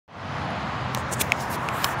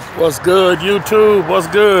What's good, YouTube? What's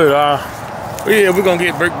good? Yeah, we're gonna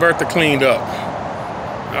get Big Bertha cleaned up.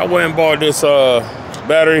 I went and bought this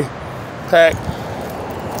battery pack.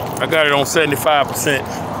 I got it on 75%.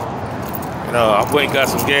 And I went and got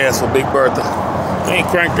some gas for Big Bertha. I ain't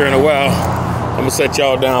cranked her in a while. I'm gonna set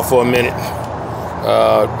y'all down for a minute.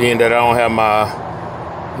 Being that I don't have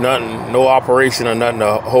no operation or nothing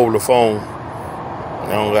to hold the phone.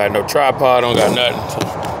 I don't got no tripod, don't got nothing.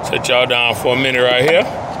 So set y'all down for a minute right here.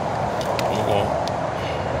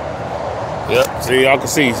 Yep, see, y'all can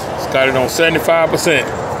see it's got it on 75%.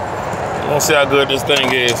 I'm gonna see how good this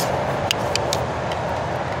thing is.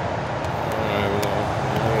 Alright, we're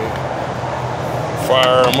gonna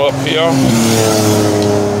fire them up here.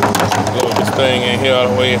 Load this thing in here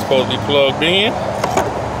the way it's supposed to be plugged in.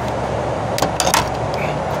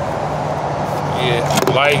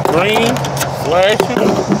 Yeah, light green, flashing.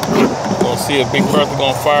 We're gonna see if Big Bertha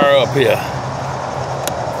gonna fire up here.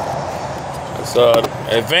 It's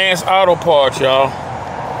Advanced Auto Parts, y'all.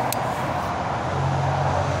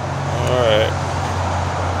 Alright.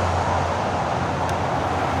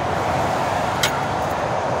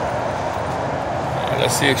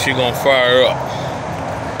 Let's see if she's gonna fire up.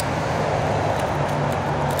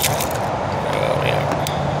 Oh, yeah.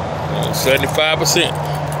 75%.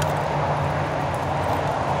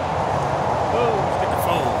 Oh, let's get the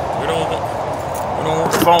phone. We don't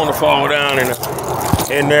want the phone to fall down in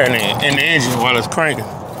there in the engine while it's cranking.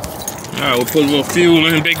 Alright, we'll put a little fuel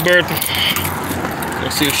in Big Bertha.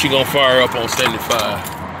 Let's see if she's gonna fire up on 75.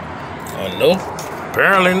 Nope,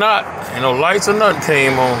 apparently not. Ain't no lights or nothing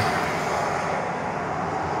came on.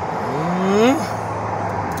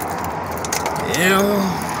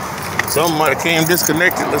 Yeah, something might have came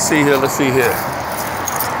disconnected. Let's see here.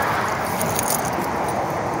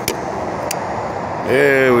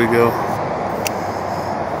 There we go.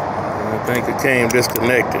 I think it came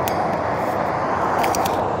disconnected.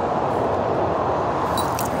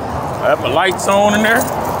 I have my lights on in there.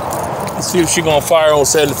 Let's see if she's gonna fire on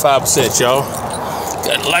 75%, y'all.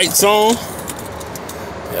 Got lights on.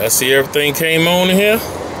 Yeah, I see everything came on in here.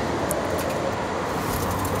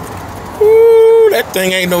 Woo, that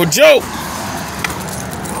thing ain't no joke.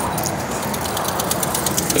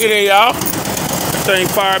 Look at that, y'all. That thing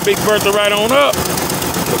fired Big Bertha right on up.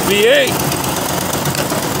 The V8.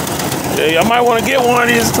 Yeah, I might want to get one of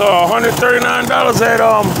these. $139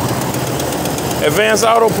 at Advanced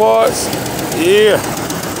Auto Parts. Yeah,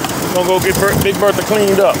 I'm gonna go get Big Bertha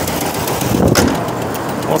cleaned up.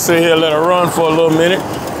 I'm gonna sit here and let her run for a little minute,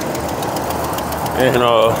 and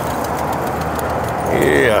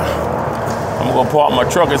yeah, I'm gonna park my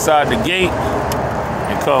truck inside the gate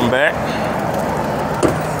and come back.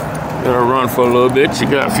 Let her run for a little bit. She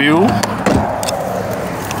got fuel,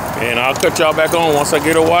 and I'll cut y'all back on once I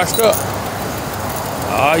get her washed up.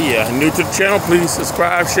 Oh yeah, new to the channel, please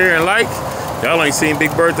subscribe, share, and like. Y'all ain't seen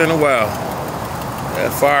Big Bertha in a while.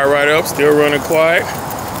 That fire right up, still running quiet.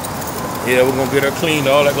 Yeah, we're gonna get her cleaned,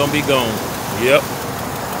 all that gonna be gone. Yep,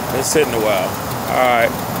 been sitting a while. All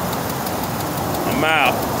right, I'm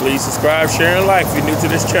out. Please subscribe, share, and like if you're new to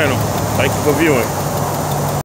this channel. Thank you for viewing.